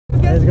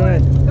guess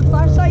what? The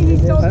flashlight he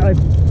stole.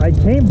 I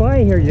came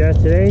by here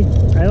yesterday.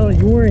 I don't.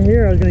 You weren't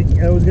here. I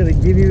was gonna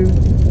give you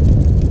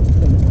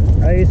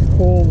some ice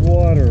cold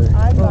water.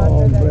 I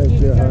thought that he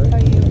was gonna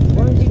tell you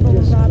when people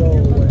were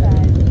robbing him of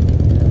that.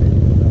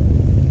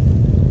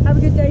 Have a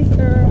good day,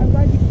 sir. I'm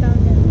glad you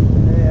found him.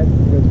 Yeah,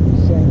 because we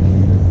sank.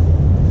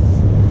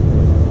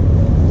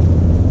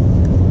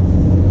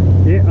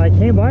 Yeah, I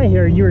came by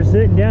here. You were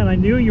sitting down. I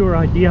knew you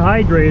were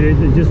dehydrated.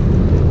 It just.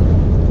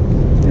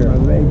 Here, my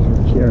legs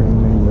are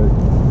killing me, but.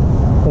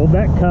 Hold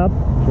that cup.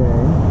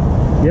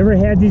 Okay. You ever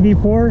had these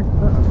before?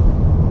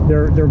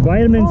 They're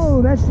vitamins.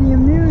 Oh, that's the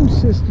immune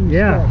system.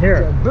 Yeah, stuff. here.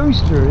 It's a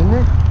booster, isn't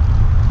it?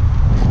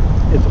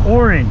 It's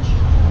orange.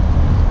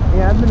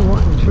 Yeah, I've been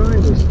wanting to try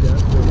this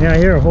stuff. Yeah,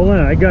 here, hold on.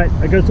 I got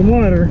some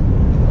water.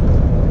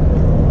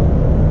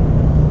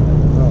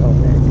 Oh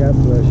man, God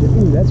bless you.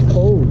 Ooh, that's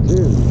cold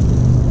too.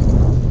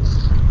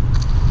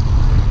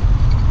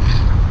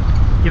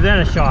 Give that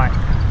a shot.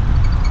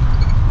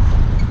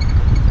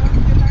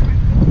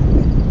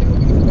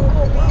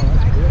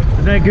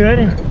 Isn't that good?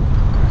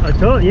 I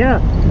told, yeah.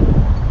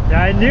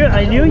 Yeah, I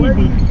knew you'd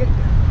be.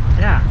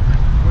 Yeah.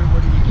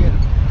 Where do you get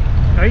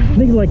them? I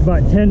think like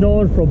about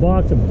 $10 for a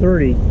box of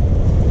 30.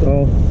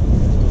 So.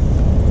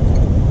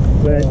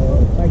 But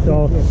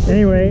so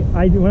anyway,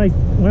 when I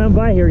went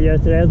by here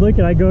yesterday, I was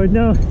looking. I go,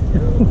 no.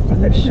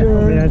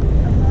 Sure. Man,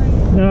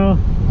 no.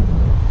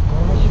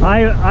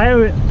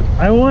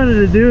 I wanted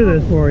to do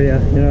this for you,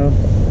 you know.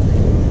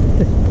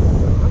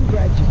 I'm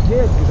glad you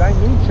did, because I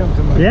need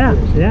something like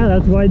this. Yeah,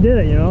 that's why I did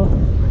it, you know. My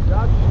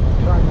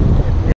doctor's trying to